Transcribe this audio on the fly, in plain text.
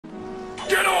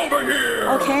Get over here!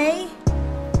 Okay?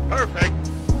 Perfect.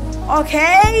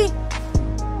 Okay?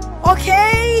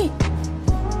 Okay?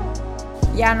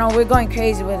 Yeah, no, we're going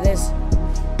crazy with this.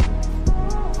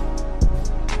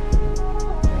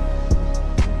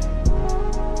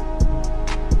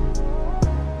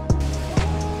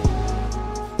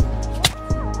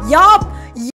 Yup!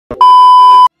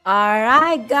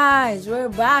 Alright guys, we're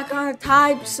back on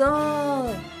Type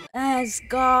Zone. Let's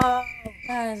go.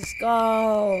 Let's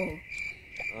go.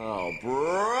 Oh,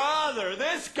 brother,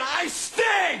 this guy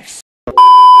stinks!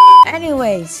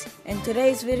 Anyways, in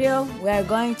today's video, we are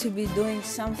going to be doing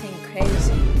something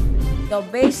crazy. So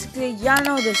basically, y'all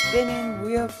know the spinning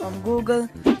wheel from Google.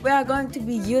 We are going to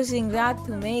be using that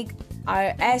to make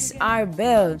our SR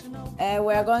build.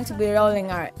 We are going to be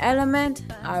rolling our element,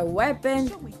 our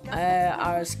weapon,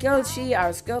 our skill tree,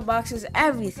 our skill boxes,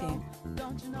 everything.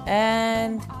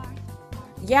 And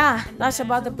yeah, that's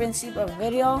about the principle of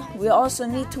video. We also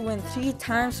need to win 3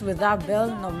 times with that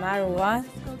build, no matter what.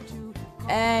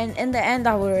 And in the end,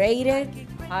 I will rate it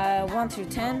 1 through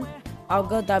 10, how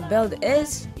good that build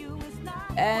is.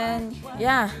 And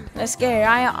yeah, let's get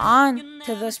right on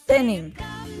to the spinning.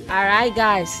 Alright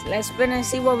guys, let's spin and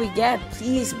see what we get.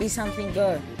 Please be something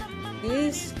good.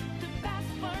 Please.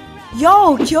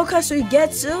 Yo, Kyoka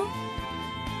Suigetsu.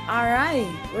 Alright,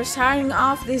 we're starting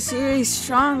off this series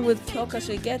strong with Kyoka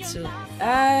Suigetsu.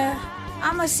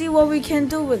 I'ma see what we can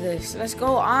do with this. Let's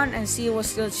go on and see what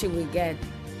skill tree we get.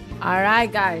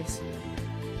 Alright guys,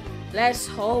 let's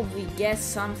hope we get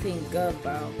something good,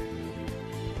 bro.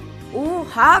 Ooh,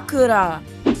 Hakura.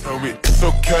 Tell me it's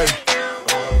okay.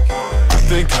 I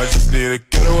think I just need to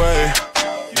get away.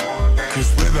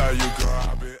 Cause without you, girl,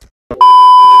 I've been.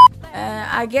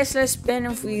 I guess let's spin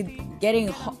if we getting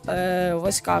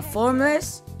what's it called,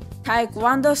 formless,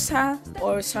 Taekwondo style,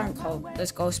 or Sunko.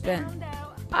 Let's go spin.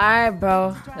 Alright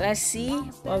bro, let's see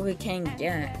what we can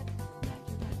get.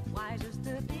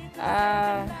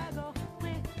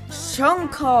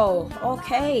 Shunko,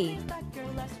 okay.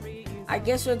 I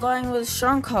guess we're going with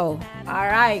Shunko.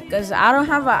 Alright, because I don't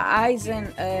have an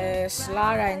Aizen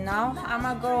slot right now.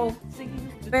 I'ma go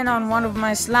spin on one of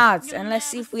my slots and let's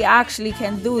see if we actually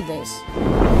can do this.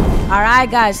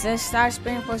 Alright guys, let's start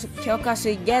spinning for Kyoka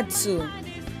Suigetsu.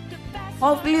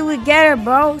 Hopefully we get it,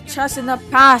 bro. Trust in the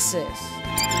process.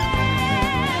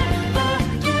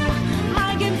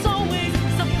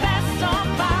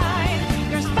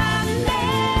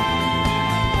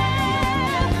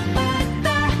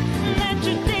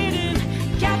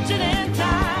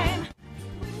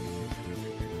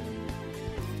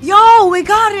 Yo, we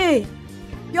got it!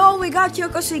 Yo, we got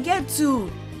Kyoka Suigetsu!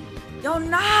 Yo,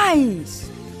 nice!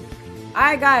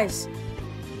 Alright, guys.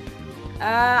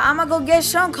 I'ma go get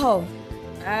Shunko.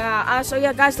 I'll show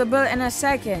you guys the build in a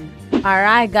second.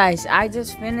 Alright, guys. I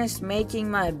just finished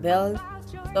making my build.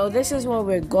 So, this is what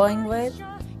we're going with.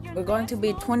 We're going to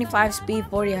be 25 speed,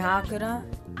 40 Hakura.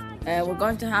 We're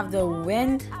going to have the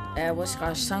wind, what's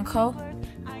called Shunko.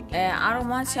 I don't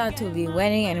want y'all to be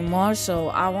waiting anymore, so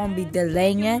I won't be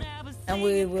delaying it. And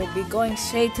we will be going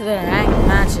straight to the ranked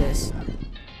matches.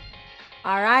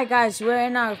 Alright guys, we're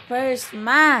in our first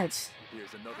match.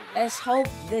 Let's hope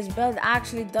this build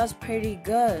actually does pretty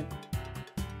good.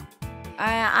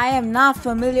 I am not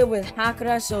familiar with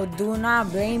Hakura, so do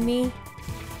not blame me.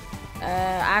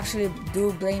 Actually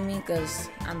do blame me because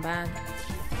I'm bad.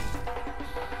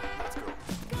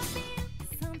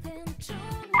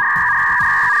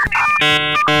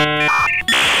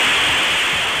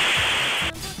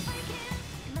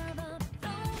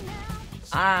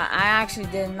 I actually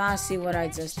did not see what I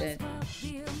just did.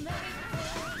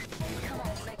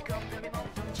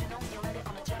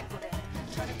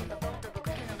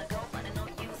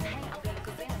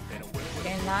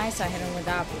 Okay, nice. I hit him with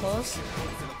that pulse.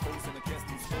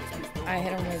 I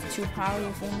hit him with 2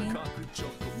 power for me.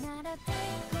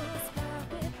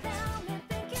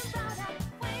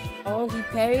 Oh, he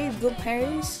parried. Good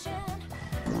parries.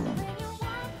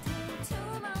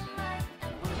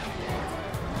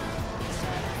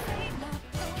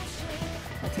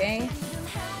 Okay.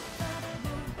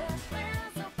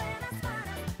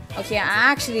 Okay,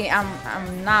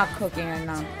 I'm not cooking right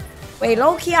now. Wait,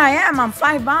 low-key I am. I'm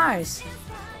 5 bars.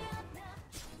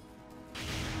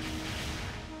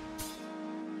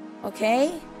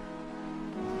 Okay.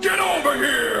 Get over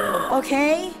here!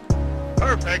 Okay.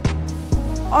 Perfect.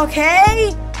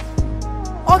 Okay.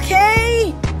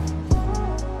 Okay.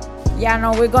 Yeah,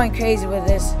 no, we're going crazy with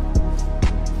this.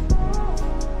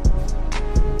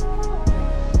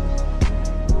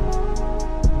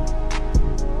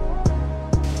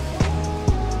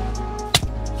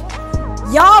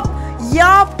 Yup.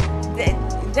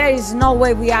 There is no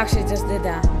way we actually just did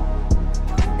that.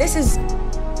 This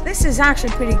is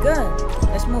actually pretty good.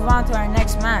 Let's move on to our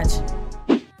next match.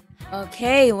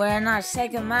 Okay, we're in our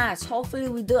second match. Hopefully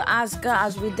we do as good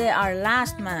as we did our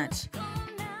last match.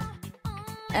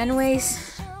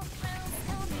 Anyways,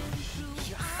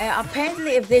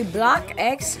 apparently if they block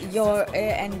X, your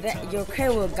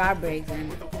character will guard break then.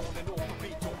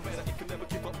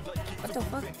 What the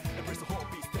fuck?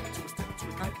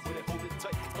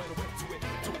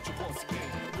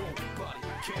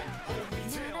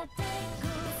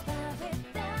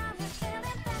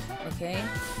 Okay.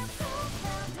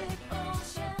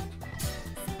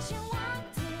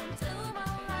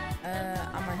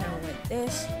 I'm gonna hit him with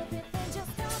this.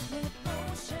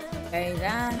 Okay,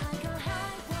 that.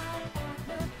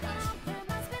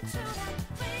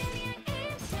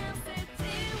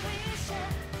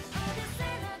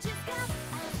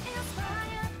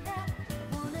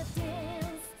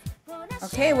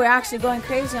 Okay, we're actually going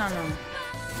crazy on them.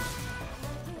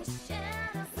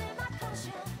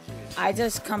 I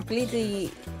just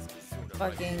completely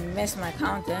fucking missed my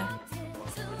counter.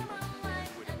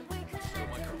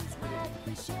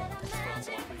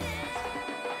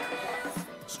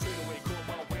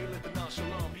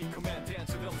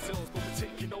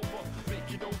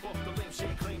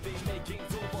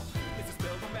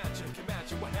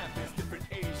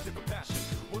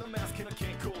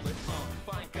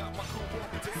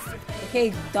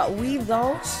 Okay, weave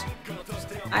those.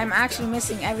 I'm actually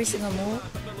missing every single move.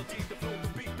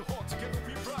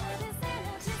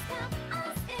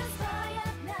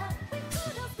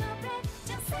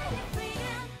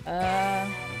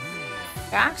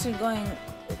 Actually going.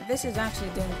 This is actually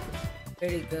doing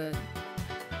pretty good.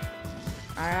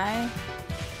 All right,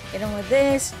 hit him with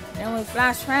this. Hit him with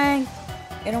Flash Fang.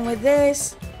 Hit him with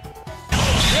this.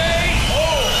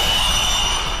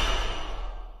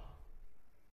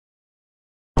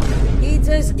 He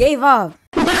just gave up.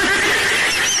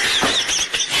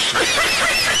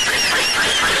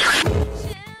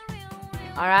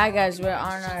 All right, guys, we're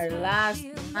on our last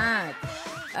match.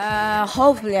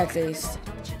 Hopefully at least.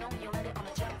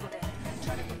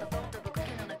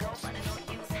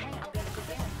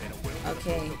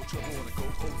 Okay.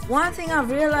 One thing I've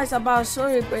realized about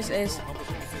Soul Reapers is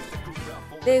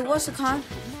they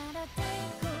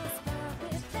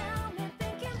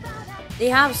they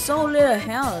have so little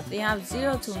health. They have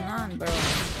 0 to none, bro.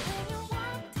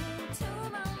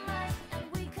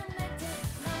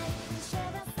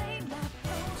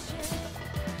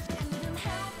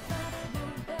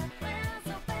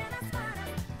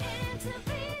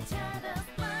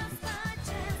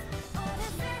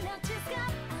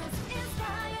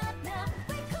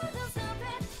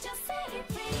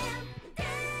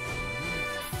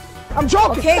 I'm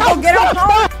joking. Okay, stop, go get him.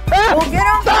 stop, stop, go get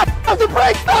him. Stop! Stop the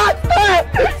break! Stop!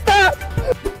 Stop!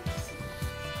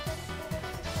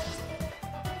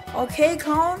 Okay,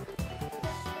 Clone.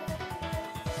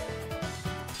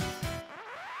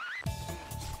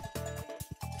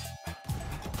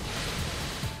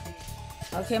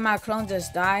 Okay, my clone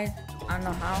just died. I don't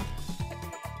know how.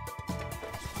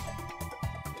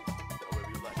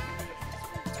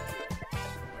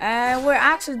 We're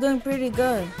actually doing pretty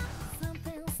good.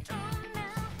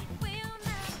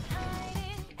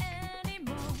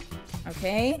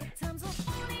 Okay.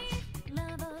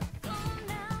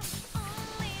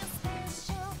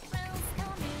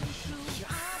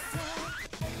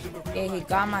 Okay, he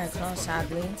got my clone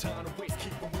sadly.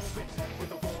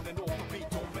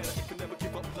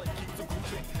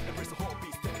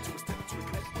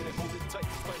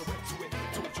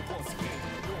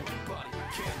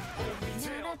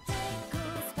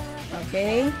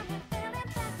 Okay.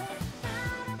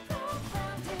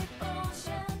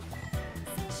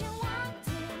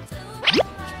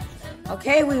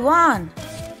 Okay, we won.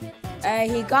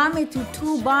 He got me to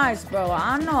 2 bars, bro.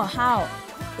 I don't know how.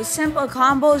 With simple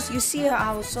combos, you see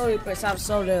how Soul Reapers have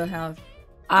so little health.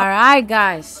 Alright,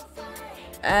 guys.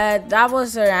 That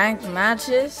was the ranked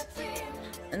matches.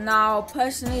 Now,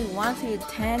 personally, 1 through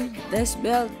 10, this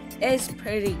build is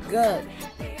pretty good.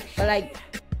 But, like,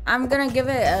 I'm gonna give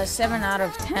it a 7 out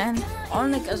of 10.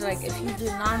 Only because, like, if you do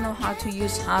not know how to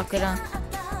use Hakura,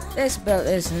 this build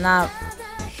is not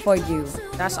for you.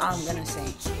 That's all I'm gonna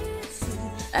say.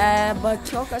 But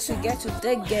Chokas we get to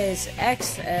dig is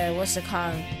X, what's it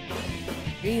called?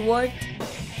 Reward.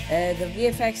 The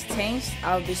VFX changed.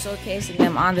 I'll be showcasing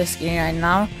them on the screen right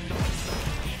now.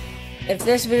 If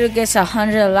this video gets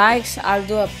 100 likes, I'll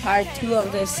do a part 2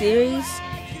 of this series.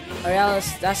 Or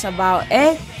else that's about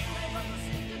it.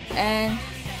 And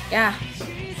yeah,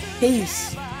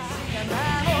 peace.